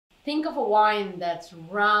Think of a wine that's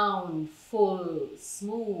round, full,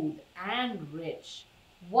 smooth, and rich.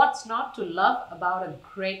 What's not to love about a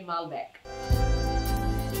great Malbec?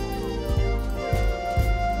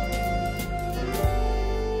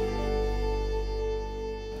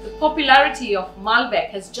 The popularity of Malbec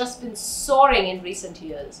has just been soaring in recent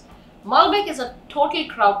years. Malbec is a total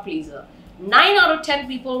crowd pleaser. 9 out of 10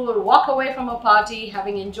 people will walk away from a party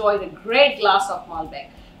having enjoyed a great glass of Malbec.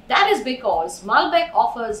 That is because Malbec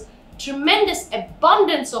offers tremendous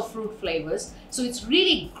abundance of fruit flavors, so it's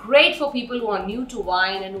really great for people who are new to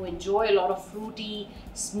wine and who enjoy a lot of fruity,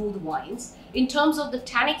 smooth wines. In terms of the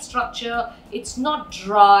tannic structure, it's not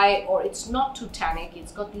dry or it's not too tannic.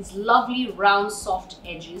 It's got these lovely round soft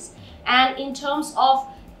edges, and in terms of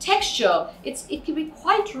texture, it can be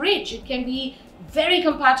quite rich. It can be very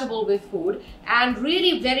compatible with food and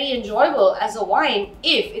really very enjoyable as a wine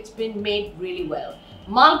if it's been made really well.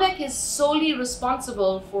 Malbec is solely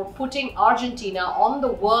responsible for putting Argentina on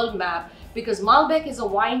the world map because Malbec is a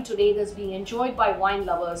wine today that's being enjoyed by wine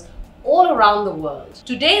lovers all around the world.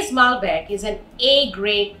 Today's Malbec is an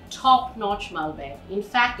A-grade, top-notch Malbec. In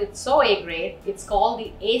fact, it's so A-grade, it's called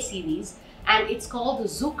the A-Series and it's called the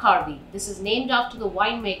Zuccardi. This is named after the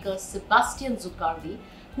winemaker Sebastian Zuccardi,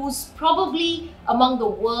 who's probably among the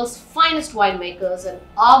world's finest winemakers and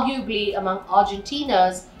arguably among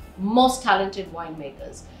Argentina's most talented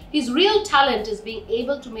winemakers. His real talent is being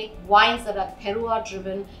able to make wines that are terroir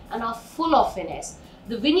driven and are full of finesse.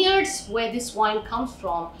 The vineyards where this wine comes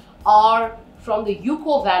from are from the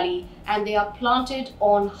Uco Valley, and they are planted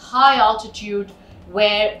on high altitude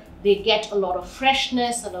where they get a lot of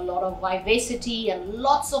freshness and a lot of vivacity and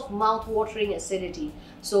lots of mouth-watering acidity.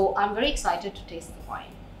 So I'm very excited to taste the wine.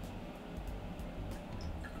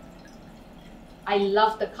 I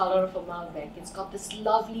love the color of a Malbec. It's got this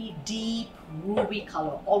lovely deep ruby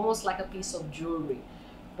color, almost like a piece of jewelry.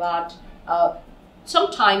 But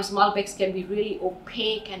sometimes Malbecs can be really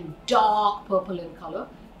opaque and dark purple in color.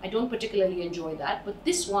 I don't particularly enjoy that, but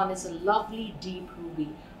this one is a lovely deep ruby,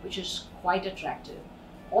 which is quite attractive.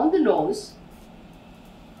 On the nose,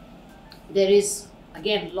 there is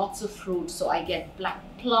again lots of fruit. So I get black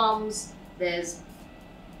plums, there's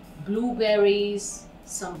blueberries,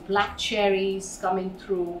 some black cherries coming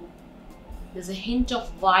through. There's a hint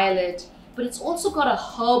of violet, but it's also got a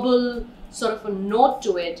herbal sort of a note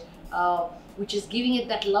to it, which is giving it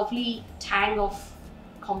that lovely tang of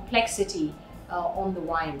complexity on the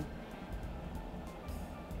wine.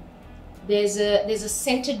 There's a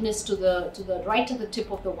scentedness to the right at the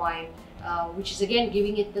tip of the wine, which is again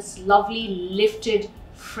giving it this lovely lifted,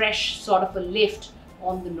 fresh sort of a lift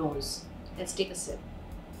on the nose. Let's take a sip.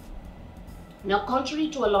 Now, contrary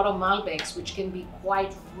to a lot of Malbecs, which can be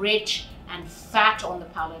quite rich and fat on the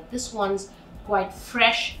palate, this one's quite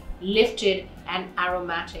fresh, lifted, and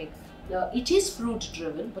aromatic. Now, it is fruit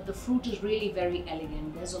driven, but the fruit is really very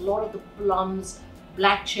elegant. There's a lot of the plums,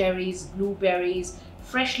 black cherries, blueberries,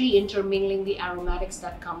 freshly intermingling the aromatics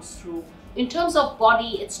that comes through. In terms of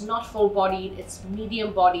body, it's not full bodied, it's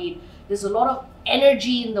medium bodied. There's a lot of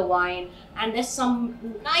energy in the wine, and there's some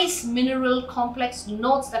nice mineral complex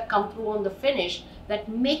notes that come through on the finish that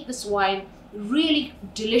make this wine really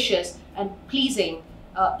delicious and pleasing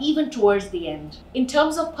even towards the end. In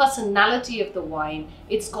terms of personality of the wine,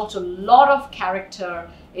 it's got a lot of character,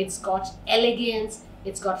 it's got elegance,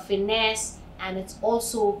 it's got finesse, and it's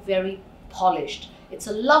also very polished. It's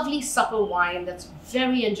a lovely supple wine that's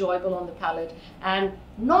very enjoyable on the palate and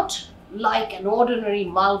not like an ordinary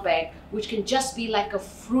Malbec, which can just be like a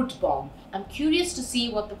fruit bomb. I'm curious to see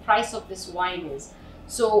what the price of this wine is.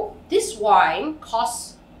 So this wine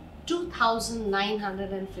costs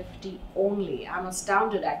 2,950 only. I'm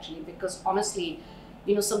astounded actually, because honestly,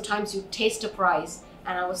 you know, sometimes you taste a price,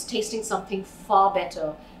 and I was tasting something far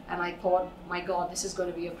better and I thought, my God, this is going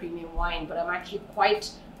to be a premium wine. But I'm actually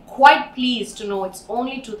quite pleased to know it's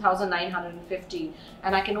only 2,950,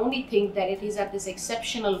 and I can only think that it is at this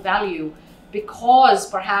exceptional value because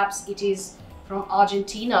perhaps it is from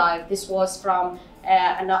Argentina. If this was from,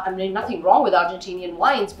 I mean, nothing wrong with Argentinian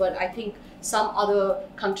wines, but I think some other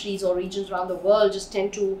countries or regions around the world just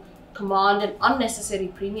tend to command an unnecessary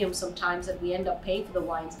premium sometimes that we end up paying for the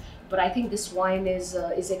wines. But I think this wine is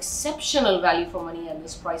exceptional value for money at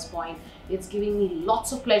this price point. It's giving me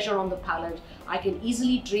lots of pleasure on the palate. I can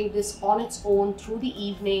easily drink this on its own through the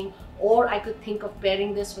evening, or I could think of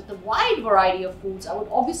pairing this with a wide variety of foods. I would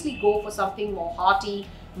obviously go for something more hearty,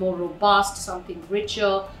 more robust, something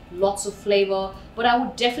richer, lots of flavor. But I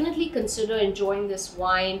would definitely consider enjoying this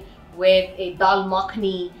wine with a dal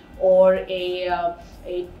makhani or a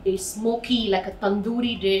smoky, like a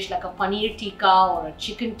tandoori dish, like a paneer tikka or a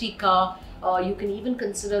chicken tikka, You can even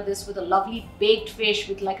consider this with a lovely baked fish,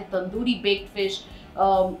 with like a tandoori baked fish,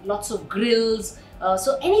 lots of grills.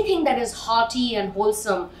 So anything that is hearty and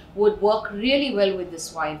wholesome would work really well with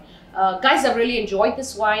this wine. Guys, I've really enjoyed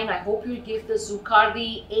this wine. I hope you'll give the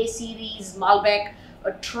Zuccardi A-Series Malbec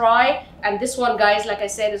a try. And this one, guys, like I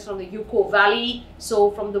said, is from the Uco Valley,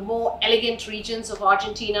 so from the more elegant regions of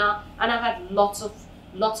Argentina, and I've had lots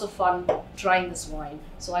of fun trying this wine.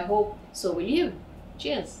 So I hope so will you.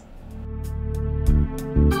 Cheers.